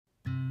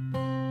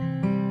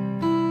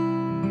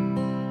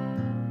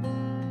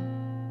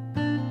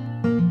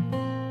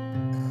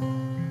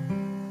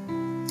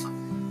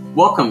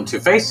Welcome to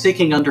Faith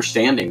Seeking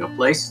Understanding, a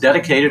place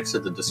dedicated to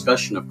the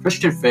discussion of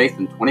Christian faith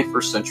in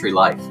 21st century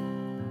life.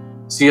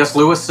 C.S.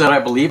 Lewis said, "I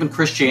believe in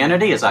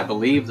Christianity as I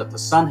believe that the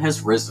sun has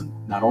risen,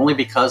 not only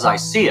because I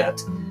see it,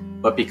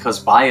 but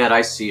because by it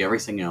I see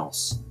everything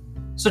else."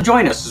 So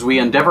join us as we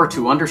endeavor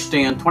to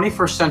understand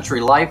 21st century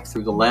life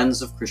through the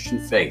lens of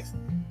Christian faith.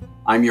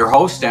 I'm your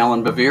host,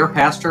 Alan Bevere,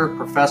 pastor,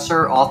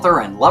 professor, author,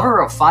 and lover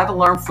of Five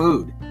Alarm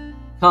Food.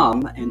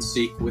 Come and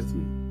seek with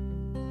me.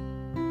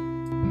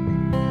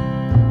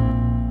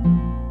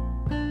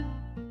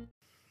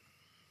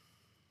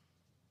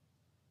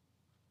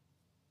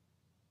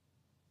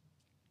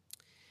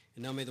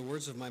 And now may the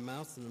words of my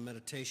mouth and the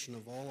meditation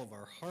of all of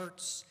our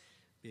hearts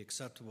be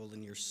acceptable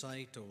in your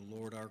sight, O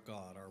Lord our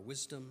God, our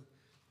wisdom,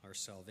 our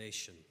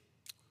salvation.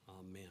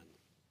 Amen.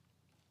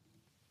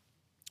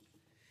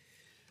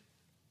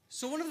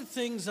 So one of the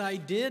things I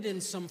did in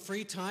some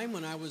free time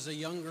when I was a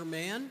younger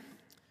man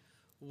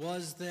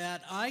was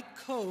that I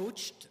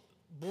coached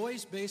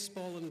boys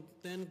baseball and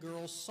then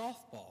girls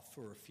softball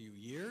for a few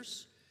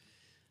years.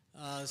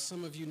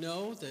 Some of you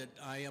know that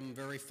I am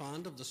very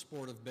fond of the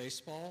sport of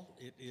baseball.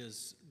 It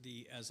is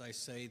as I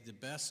say, the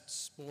best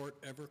sport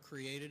ever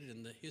created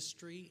in the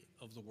history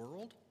of the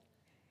world.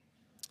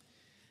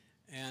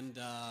 And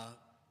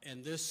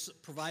this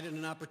provided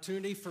an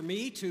opportunity for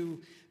me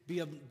to be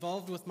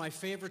involved with my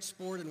favorite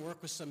sport and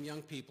work with some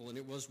young people, and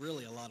it was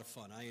really a lot of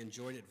fun. I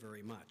enjoyed it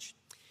very much.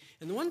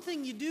 And the one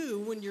thing you do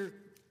when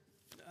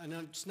and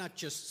it's not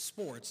just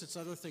sports, it's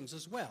other things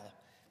as well.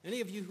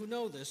 Any of you who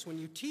know this, when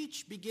you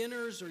teach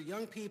beginners or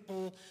young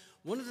people,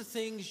 one of the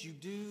things you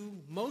do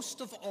most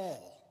of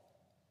all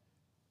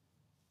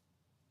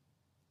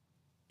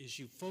is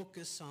you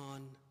focus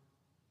on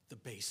the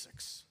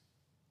basics.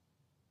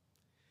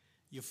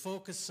 You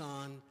focus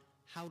on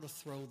how to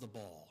throw the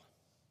ball.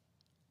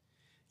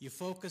 You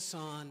focus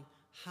on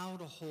how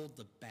to hold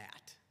the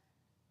bat,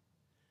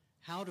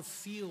 how to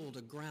field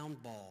a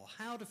ground ball,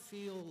 how to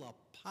field a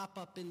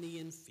pop-up in the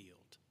infield.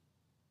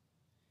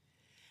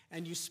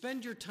 And you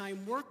spend your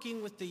time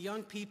working with the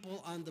young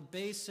people on the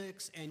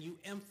basics, and you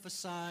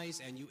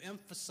emphasize, and you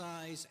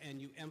emphasize, and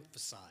you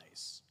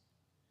emphasize.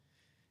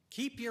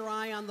 Keep your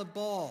eye on the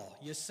ball.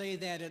 You say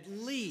that at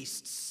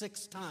least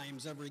 6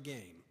 times every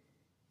game,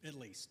 at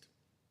least.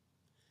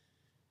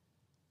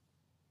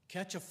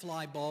 Catch a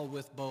fly ball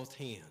with both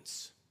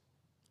hands.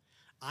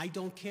 I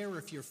don't care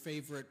if your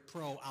favorite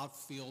pro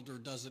outfielder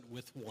does it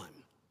with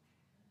one.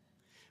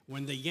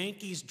 When the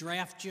Yankees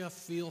draft you,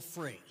 feel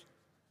free.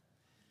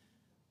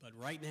 But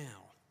right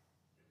now,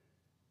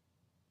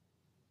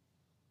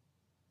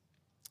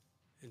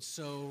 and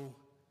so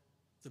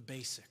the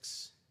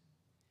basics.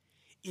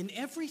 In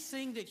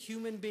everything that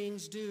human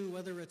beings do,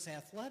 whether it's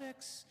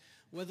athletics,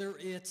 whether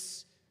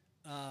it's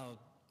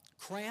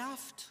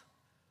craft,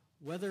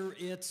 whether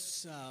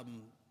it's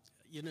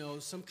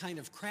some kind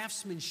of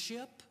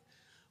craftsmanship,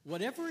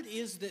 whatever it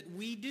is that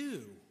we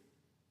do,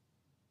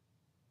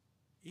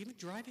 even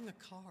driving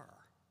a car,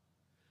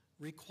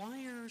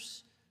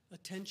 requires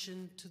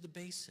attention to the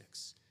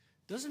basics.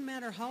 Doesn't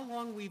matter how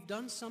long we've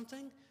done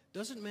something,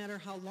 doesn't matter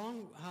how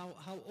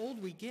old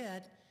we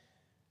get,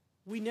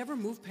 we never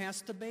move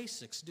past the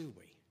basics, do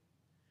we?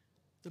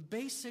 The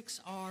basics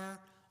are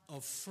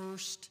of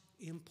first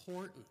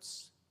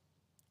importance.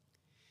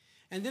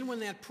 And then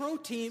when that pro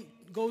team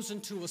goes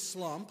into a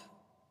slump,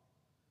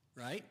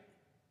 right?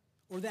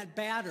 Or that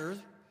batter,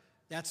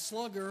 that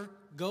slugger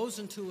goes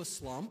into a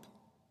slump,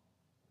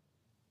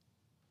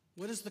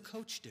 what does the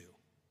coach do?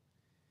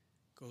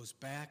 Goes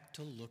back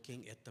to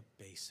looking at the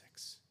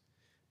basics.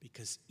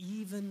 Because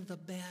even the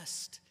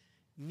best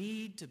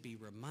need to be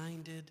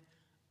reminded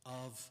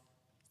of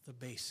the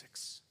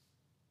basics.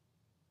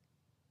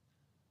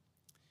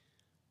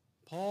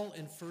 Paul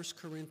in 1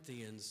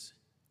 Corinthians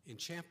in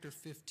chapter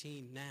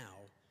 15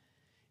 now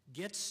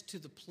gets to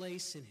the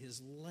place in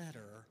his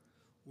letter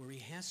where he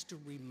has to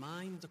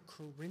remind the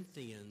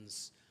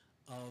Corinthians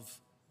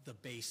of the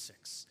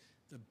basics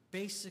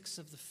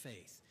of the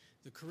faith.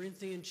 The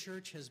Corinthian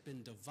church has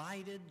been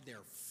divided.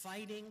 They're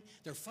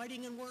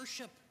fighting in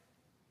worship.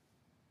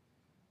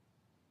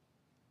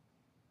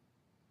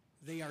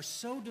 They are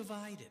so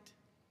divided.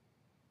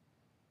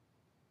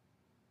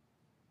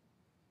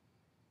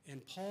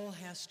 And Paul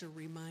has to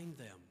remind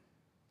them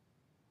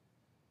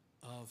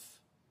of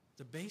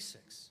the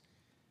basics.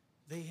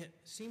 They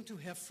seem to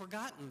have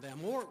forgotten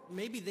them, or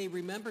maybe they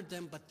remembered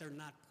them, but they're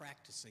not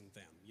practicing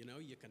them. You know,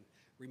 you can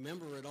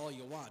remember it all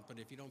you want, but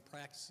if you don't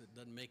practice it, it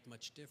doesn't make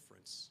much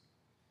difference.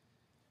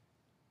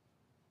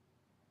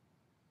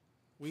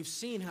 We've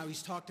seen how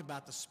he's talked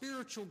about the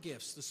spiritual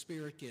gifts the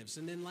Spirit gives.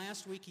 And then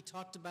last week he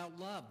talked about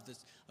love,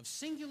 of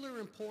singular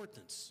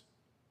importance.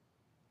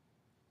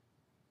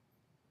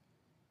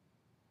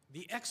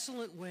 The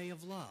excellent way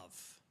of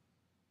love.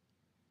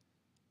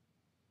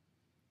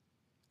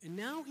 And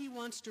now he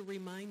wants to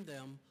remind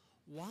them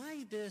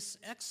why this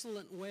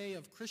excellent way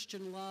of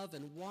Christian love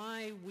and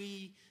why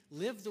we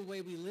live the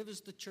way we live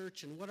as the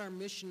church and what our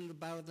mission is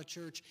about the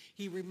church.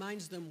 He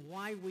reminds them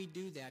why we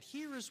do that.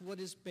 Here is what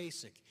is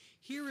basic.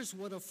 Here is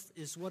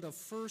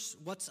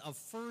what's of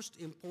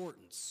first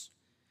importance.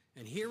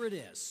 And here it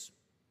is.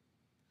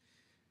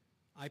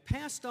 I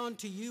passed on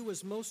to you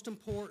as most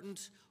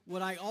important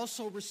what I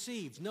also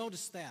received.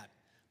 Notice that.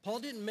 Paul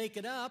didn't make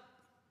it up.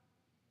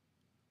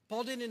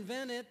 Paul didn't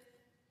invent it.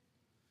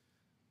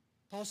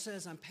 Paul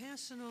says, I'm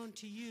passing on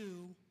to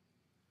you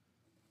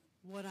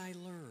what I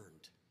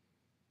learned.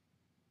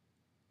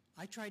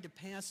 I tried to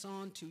pass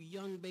on to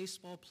young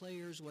baseball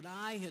players what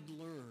I had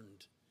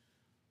learned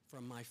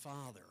from my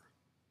father,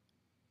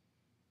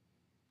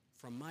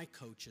 from my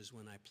coaches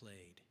when I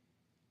played.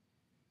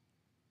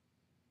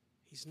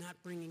 He's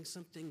not bringing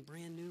something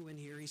brand new in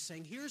here. He's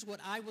saying, here's what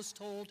I was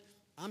told.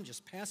 I'm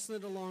just passing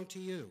it along to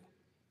you.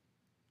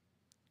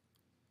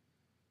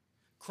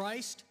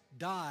 Christ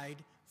died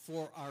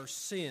for our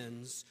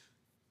sins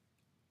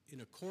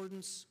in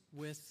accordance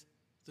with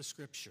the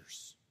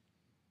Scriptures.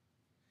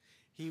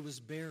 He was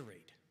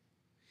buried.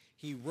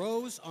 He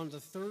rose on the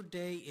third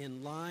day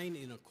in line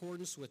in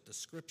accordance with the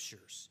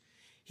Scriptures.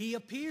 He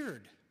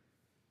appeared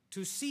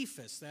to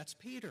Cephas, that's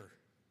Peter,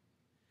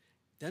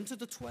 then to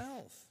the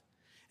 12.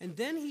 And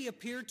then he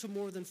appeared to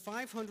more than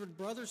 500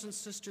 brothers and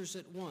sisters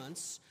at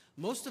once,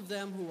 most of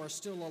them who are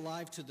still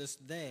alive to this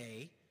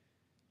day.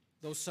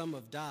 Though some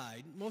have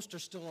died, most are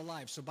still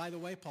alive. So by the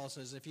way, Paul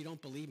says, if you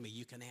don't believe me,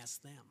 you can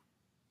ask them.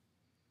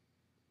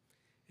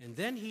 And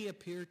then he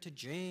appeared to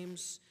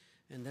James,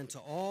 and then to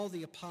all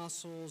the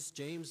apostles.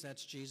 James,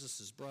 that's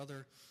Jesus'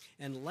 brother.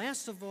 And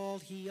last of all,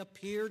 he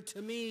appeared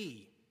to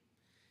me,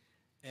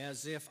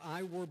 as if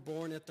I were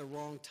born at the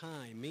wrong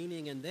time.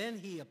 Meaning, and then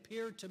he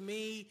appeared to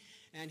me,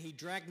 and he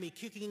dragged me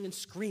kicking and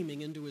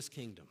screaming into his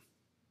kingdom.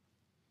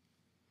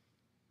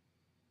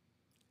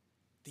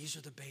 These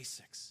are the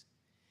basics.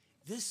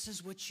 This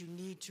is what you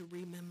need to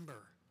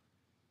remember.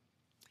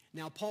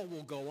 Now, Paul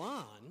will go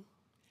on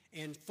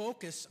and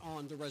focus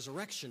on the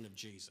resurrection of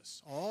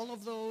Jesus. All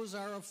of those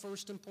are of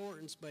first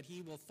importance, but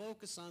he will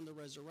focus on the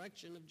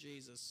resurrection of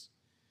Jesus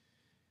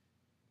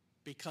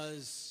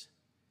because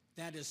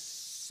that is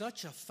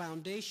such a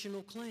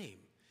foundational claim,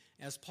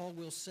 as Paul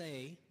will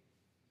say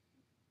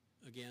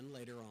again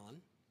later on,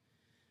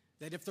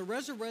 that if the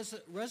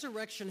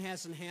resurrection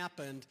hasn't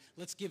happened,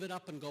 let's give it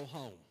up and go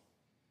home.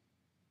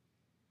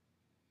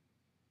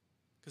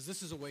 Because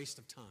this is a waste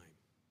of time.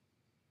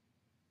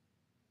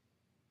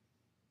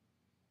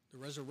 The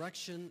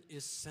resurrection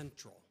is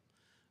central.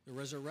 The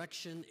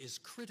resurrection is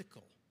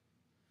critical.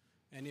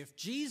 And if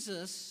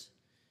Jesus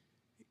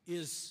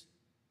his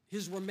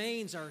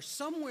remains are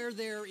somewhere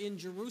there in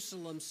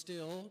Jerusalem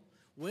still,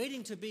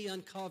 waiting to be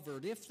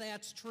uncovered, if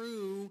that's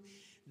true,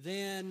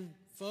 then,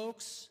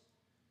 folks,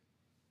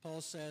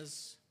 Paul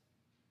says,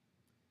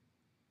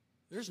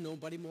 there's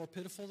nobody more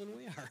pitiful than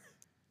we are.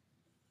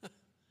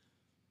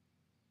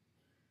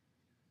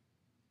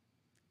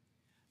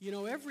 You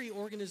know, every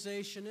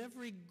organization,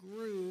 every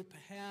group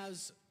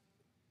has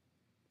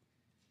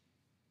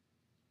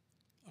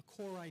a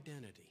core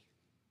identity,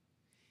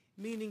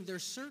 meaning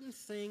there's certain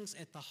things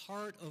at the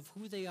heart of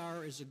who they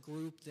are as a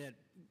group that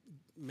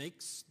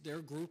makes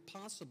their group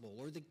possible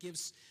or that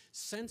gives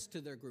sense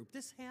to their group.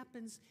 This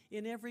happens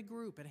in every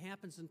group. It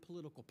happens in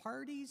political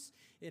parties.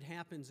 It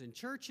happens in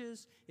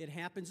churches. It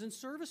happens in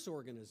service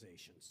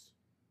organizations.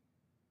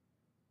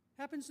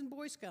 It happens in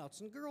Boy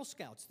Scouts and Girl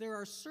Scouts. There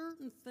are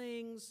certain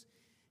things.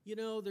 You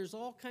know, there's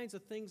all kinds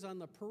of things on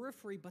the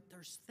periphery, but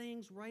there's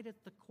things right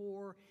at the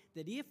core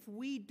that if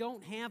we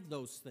don't have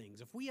those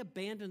things, if we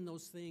abandon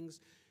those things,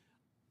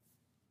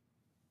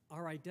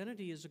 our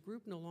identity as a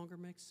group no longer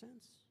makes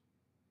sense.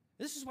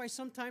 This is why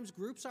sometimes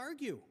groups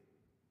argue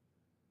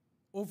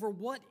over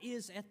what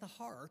is at the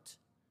heart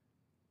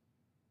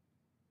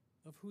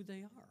of who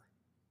they are.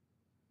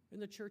 And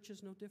the church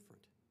is no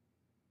different.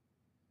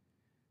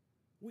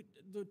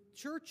 The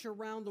church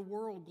around the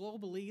world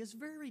globally is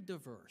very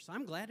diverse.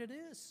 I'm glad it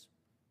is.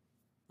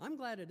 I'm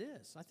glad it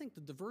is. I think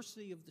the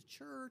diversity of the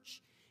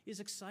church is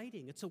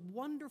exciting. It's a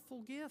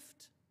wonderful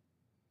gift.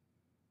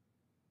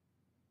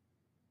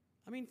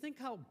 I mean, think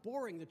how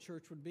boring the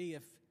church would be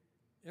if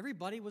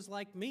everybody was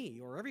like me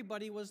or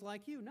everybody was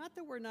like you. Not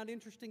that we're not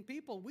interesting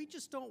people. We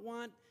just don't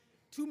want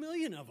 2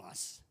 million of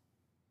us.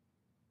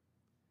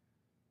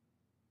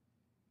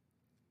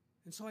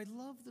 And so I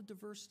love the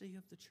diversity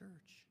of the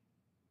church.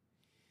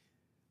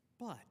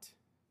 But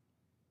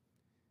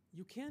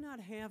you cannot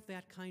have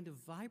that kind of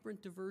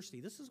vibrant diversity.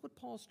 This is what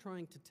Paul's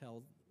trying to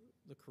tell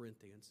the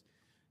Corinthians.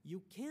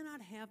 You cannot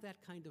have that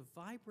kind of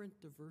vibrant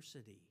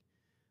diversity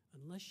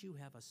unless you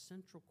have a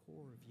central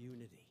core of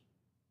unity.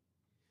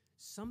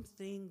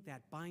 Something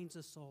that binds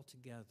us all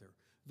together.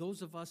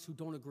 Those of us who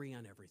don't agree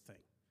on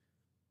everything.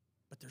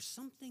 But there's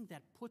something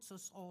that puts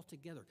us all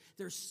together.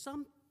 There's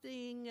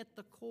something at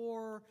the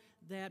core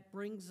that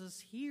brings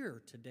us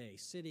here today,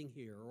 sitting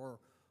here, or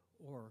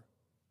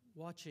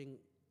watching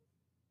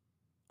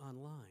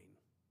online.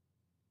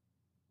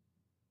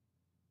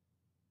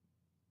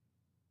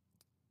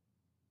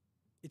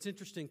 It's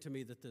interesting to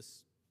me that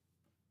this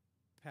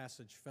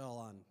passage fell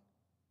on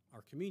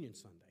our Communion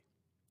Sunday,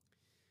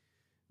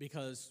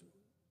 because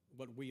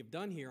what we have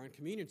done here on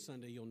Communion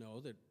Sunday, you'll know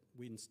that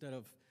we, instead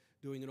of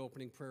doing an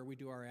opening prayer, we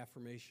do our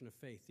affirmation of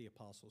faith, the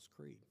Apostles'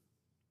 Creed.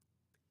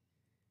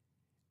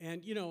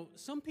 And, you know,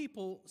 some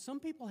people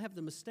have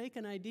the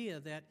mistaken idea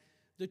that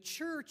the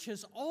church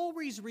has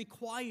always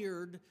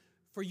required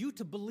for you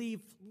to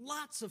believe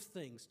lots of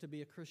things to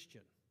be a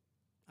Christian.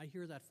 I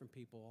hear that from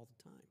people all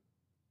the time.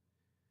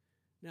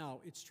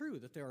 Now, it's true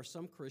that there are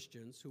some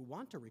Christians who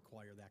want to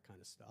require that kind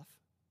of stuff.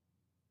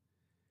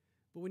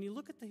 But when you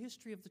look at the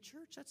history of the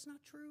church, that's not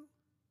true.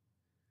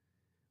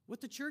 What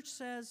the church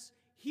says,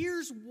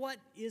 here's what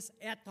is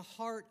at the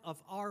heart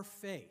of our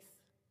faith.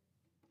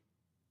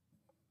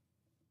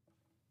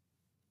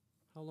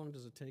 How long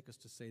does it take us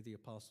to say the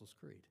Apostles'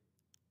 Creed?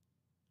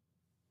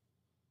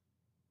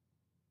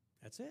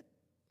 That's it.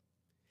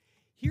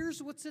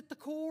 Here's what's at the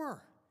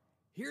core.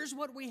 Here's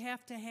what we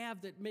have to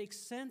have that makes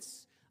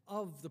sense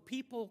of the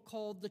people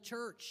called the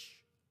church.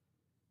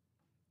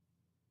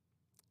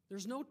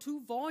 There's no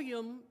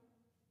 2-volume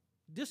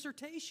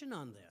dissertation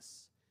on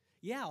this.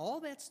 Yeah,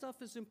 all that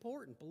stuff is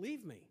important,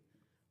 believe me.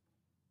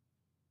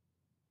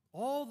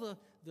 All the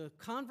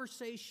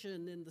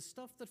conversation and the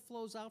stuff that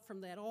flows out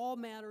from that all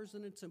matters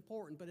and it's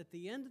important. But at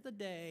the end of the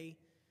day,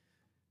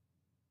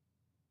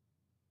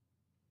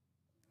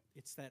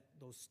 it's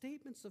those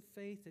statements of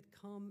faith that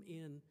come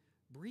in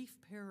brief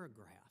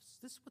paragraphs.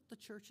 This is what the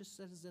church has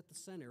said is at the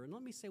center. And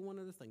let me say one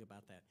other thing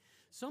about that.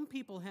 Some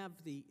people have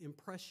the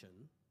impression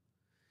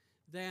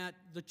that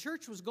the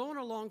church was going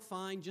along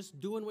fine, just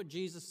doing what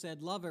Jesus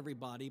said, love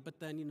everybody, but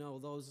then, you know,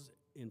 those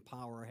in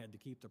power had to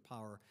keep their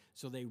power,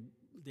 so they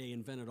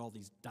invented all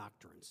these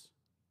doctrines.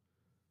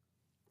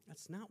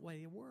 That's not the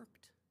way it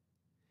worked.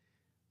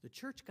 The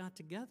church got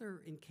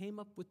together and came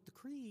up with the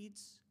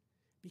creeds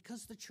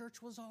because the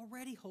church was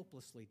already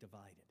hopelessly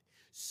divided.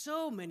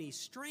 So many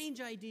strange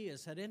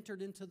ideas had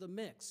entered into the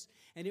mix,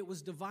 and it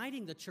was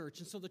dividing the church.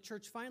 And so the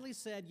church finally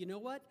said, you know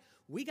what?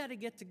 We got to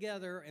get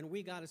together, and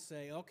we got to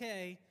say,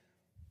 okay,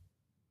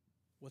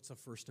 what's of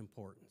first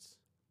importance?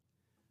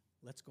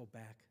 Let's go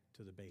back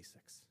to the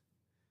basics.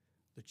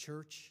 The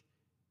church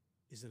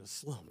is in a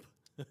slump,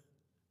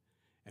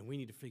 and we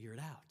need to figure it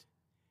out.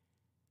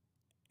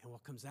 And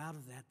what comes out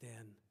of that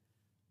then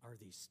are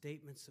these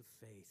statements of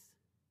faith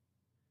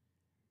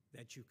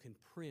that you can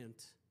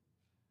print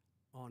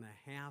on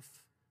half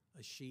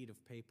a sheet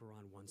of paper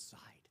on one side.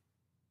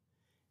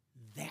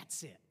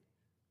 That's it.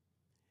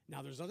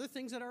 Now, there's other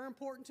things that are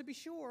important to be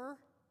sure,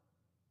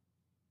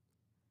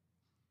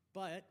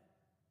 but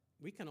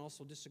we can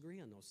also disagree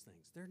on those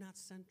things. They're not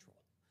central.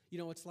 You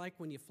know, it's like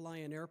when you fly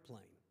an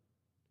airplane,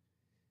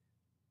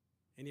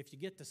 and if you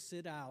get to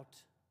sit out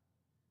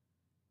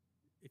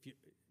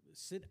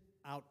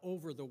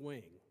over the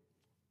wing,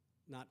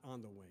 not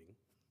on the wing,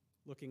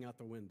 looking out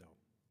the window.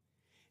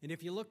 And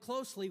if you look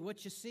closely,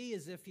 what you see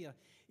is if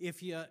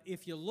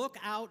you look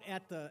out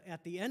at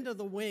the end of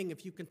the wing,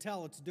 if you can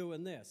tell, it's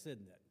doing this,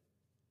 isn't it?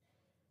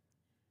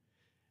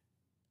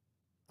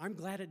 I'm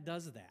glad it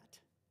does that,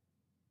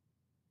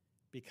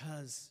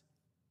 because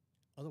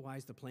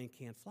otherwise the plane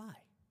can't fly.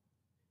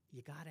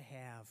 You got to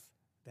have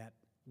that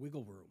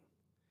wiggle room.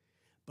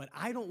 But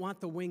I don't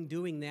want the wing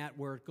doing that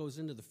where it goes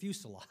into the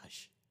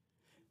fuselage.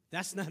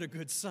 That's not a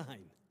good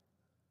sign.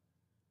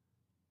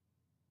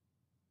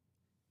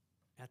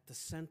 At the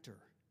center,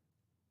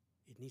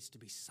 it needs to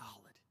be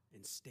solid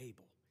and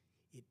stable.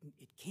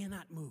 It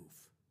cannot move.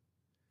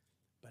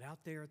 But out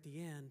there at the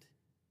end,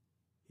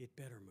 it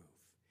better move.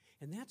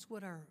 And that's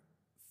what our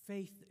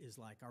faith is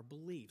like, our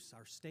beliefs,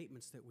 our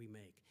statements that we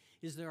make,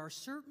 is there are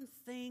certain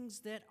things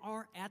that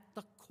are at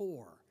the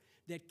core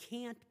that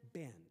can't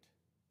bend.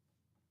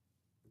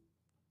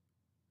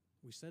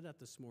 We said that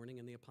this morning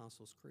in the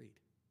Apostles'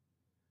 Creed.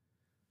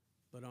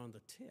 But on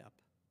the tip,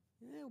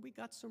 we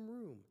got some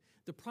room.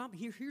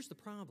 Here's the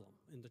problem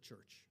in the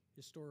church,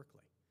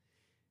 historically.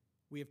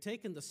 We have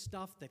taken the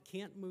stuff that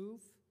can't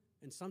move,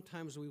 and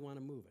sometimes we want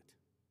to move it.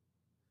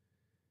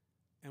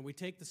 And we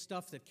take the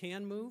stuff that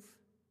can move,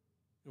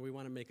 and we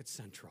want to make it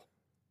central.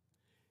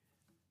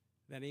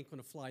 That ain't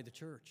going to fly the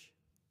church.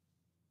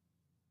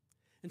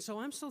 And so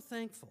I'm so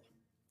thankful.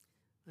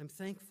 I'm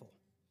thankful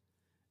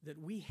that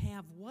we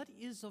have what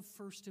is of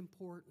first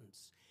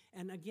importance.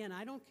 And again,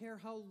 I don't care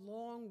how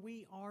long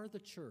we are the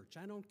church.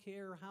 I don't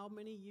care how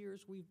many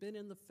years we've been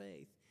in the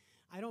faith.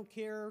 I don't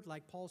care,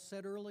 like Paul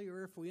said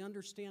earlier, if we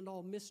understand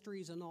all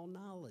mysteries and all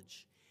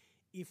knowledge.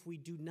 If we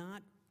do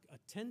not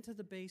attend to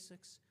the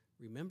basics,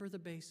 remember the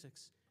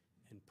basics,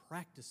 and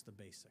practice the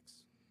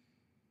basics,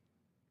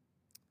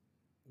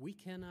 we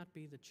cannot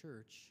be the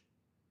church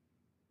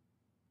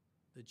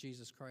that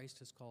Jesus Christ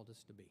has called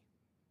us to be.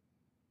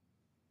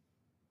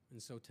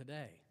 And so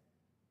today,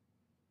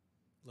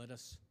 let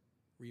us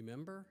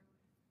remember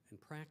and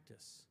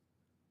practice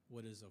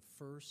what is of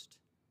first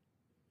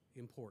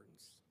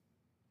importance.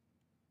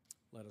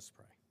 Let us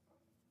pray.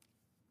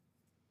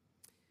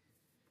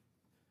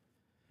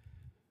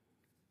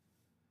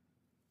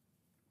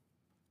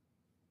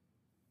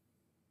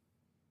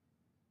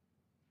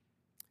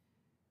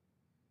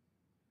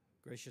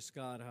 Gracious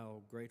God,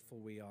 how grateful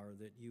we are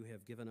that you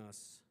have given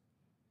us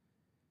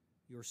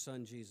your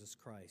Son, Jesus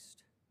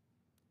Christ,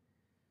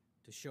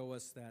 to show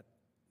us that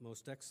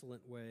most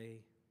excellent way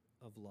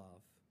of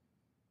love.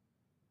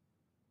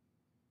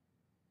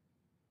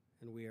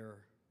 And we are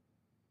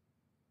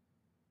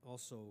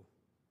also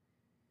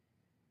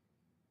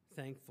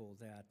thankful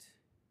that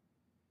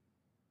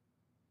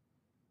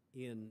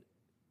in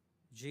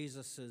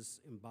Jesus'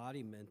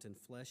 embodiment and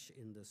flesh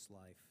in this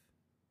life,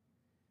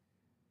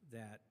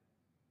 that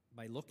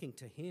by looking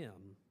to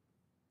him,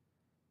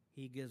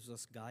 he gives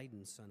us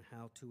guidance on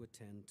how to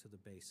attend to the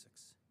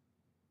basics.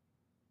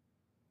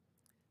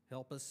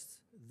 Help us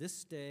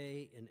this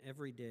day and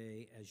every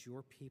day as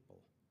your people.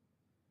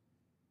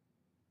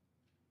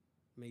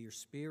 May your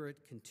Spirit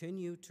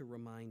continue to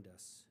remind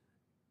us,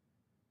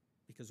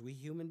 because we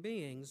human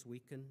beings, we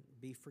can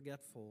be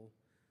forgetful,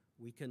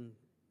 we can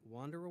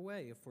wander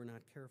away if we're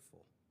not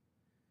careful.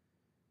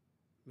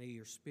 May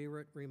your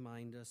Spirit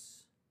remind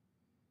us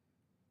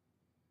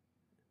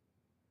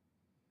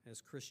as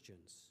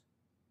Christians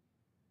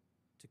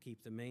to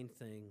keep the main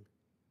thing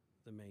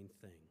the main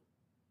thing.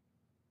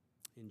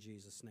 In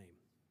Jesus' name,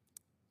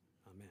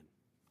 amen.